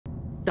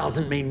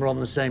doesn't mean we're on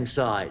the same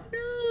side.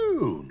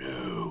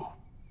 No.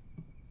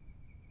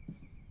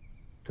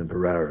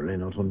 Temporarily,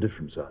 not on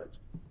different sides.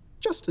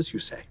 Just as you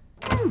say.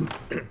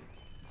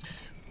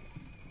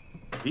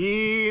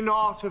 Be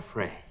not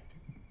afraid.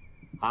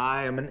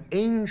 I am an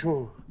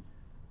angel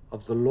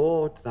of the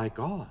Lord thy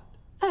God.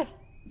 Oh,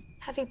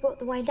 have you brought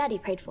the wine Daddy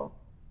prayed for?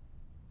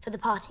 For the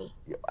party?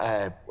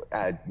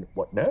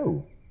 What?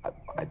 No.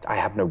 I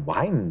have no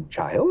wine,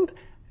 child.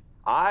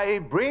 I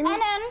bring...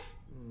 Tennant!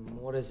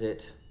 What is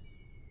it?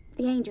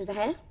 The angels are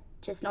here,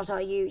 just not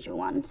our usual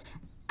ones.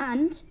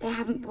 And they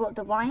haven't brought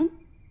the wine.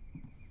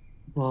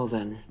 Well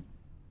then,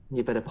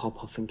 you better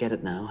pop off and get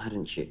it now,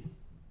 hadn't you?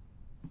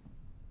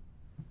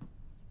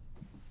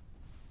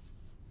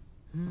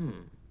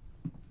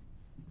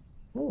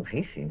 Oh,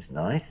 he seems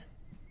nice.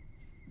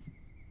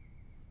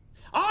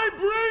 I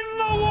bring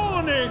a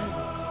warning!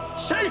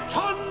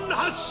 Satan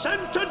has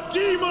sent a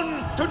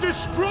demon to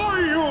destroy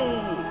you!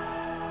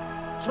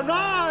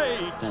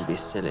 Tonight! Don't be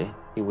silly.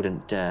 He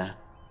wouldn't dare.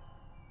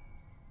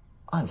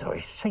 I'm sorry,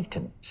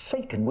 Satan.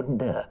 Satan wouldn't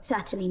dare.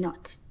 Certainly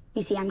not.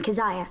 You see, I'm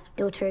Keziah,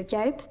 daughter of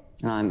Job.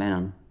 And I'm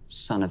Enon,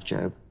 son of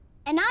Job.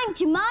 And I'm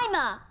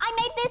Jemima. I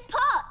made this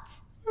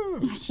pot.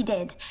 She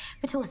did,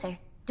 but also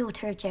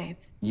daughter of Job.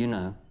 You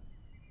know,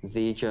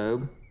 the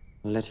Job,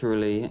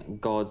 literally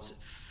God's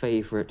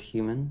favorite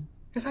human.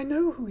 Yes, I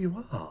know who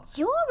you are.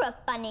 You're a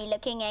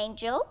funny-looking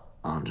angel.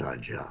 Aren't I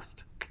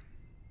just?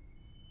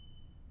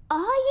 Are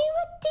you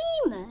a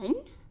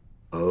demon?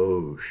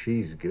 Oh,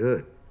 she's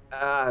good.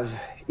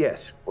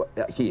 Yes, well,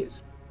 he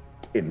is.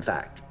 In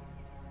fact,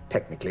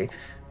 technically,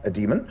 a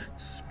demon.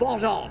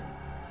 Spot on.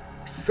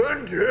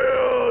 Sent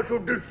here to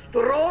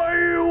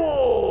destroy you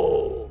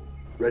all.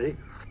 Ready?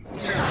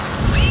 But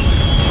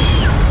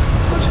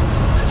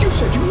you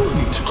said you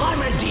wouldn't.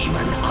 I'm a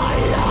demon. I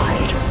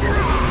lied.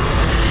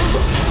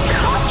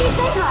 Can't you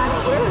save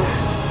us?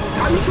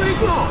 I'm afraid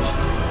not.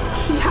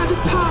 He has a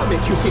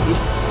permit, you see.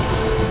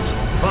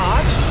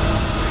 But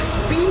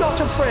be not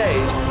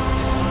afraid.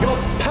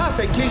 You're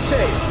perfectly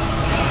safe.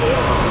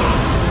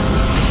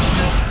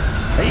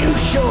 Are you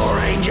sure,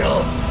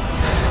 Angel?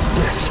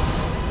 Yes,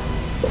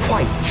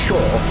 quite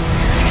sure.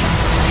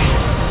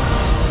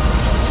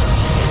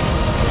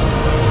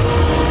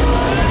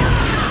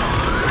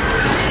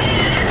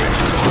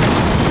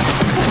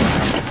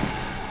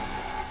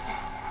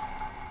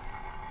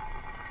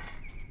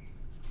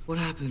 What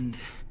happened?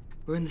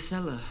 We're in the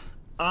cellar.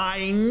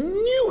 I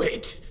knew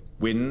it!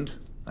 Wind,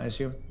 I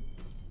assume.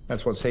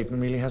 That's what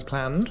Satan really has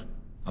planned.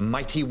 A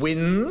mighty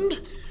wind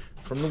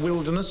from the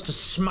wilderness to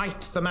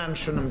smite the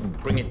mansion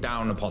and bring it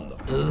down upon them.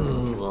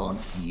 Oh,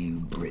 aren't you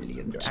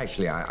brilliant?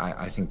 Actually,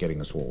 I think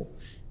getting us all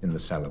in the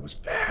cellar was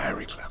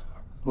very clever.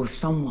 Will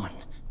someone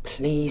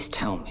please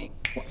tell me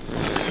what...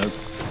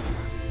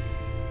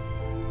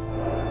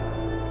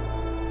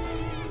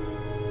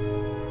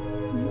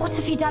 What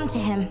have you done to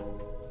him?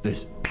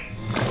 This.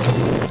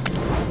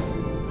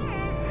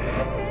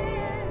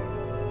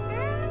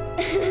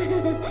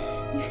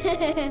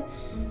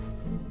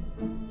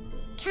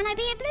 Can I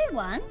be a blue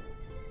one?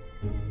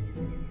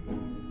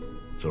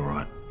 It's all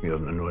right. You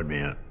haven't annoyed me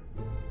yet.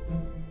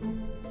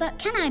 But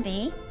can I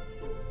be?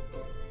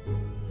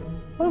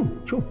 Oh,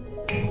 sure.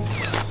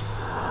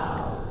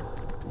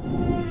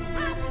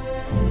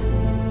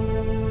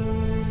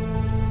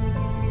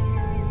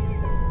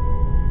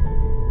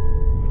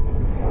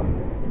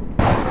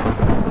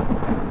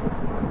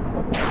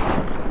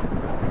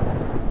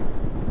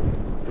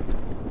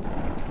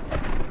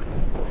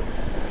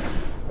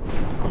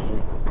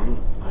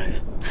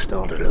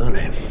 Started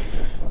early.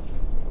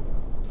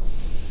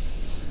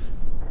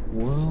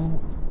 Well,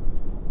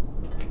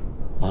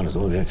 might as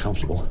well get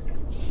comfortable.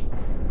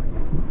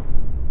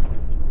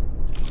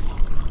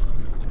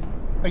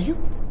 Are you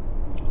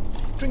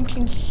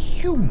drinking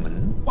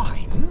human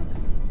wine?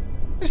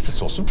 It's the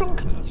source of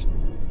drunkenness.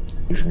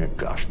 Isn't it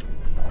just?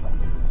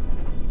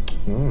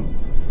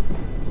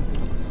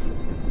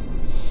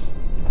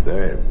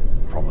 Very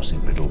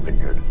promising little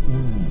vineyard.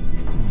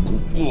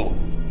 Oh,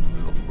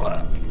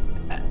 flat.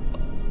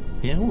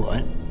 Yeah, all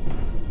right.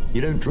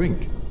 You don't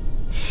drink.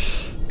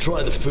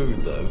 Try the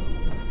food, though.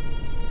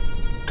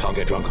 Can't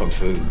get drunk on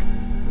food.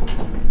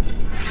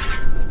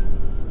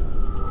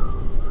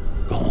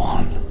 Go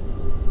on.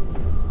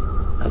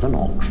 Have an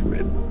ox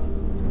rib.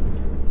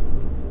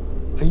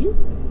 Are you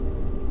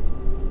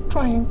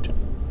trying to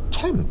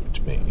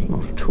tempt me?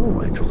 Not at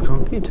all. Angels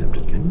can't be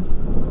tempted, can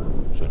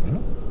you? Certainly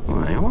not.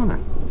 Well, there you are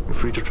then. You're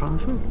free to try the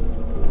food.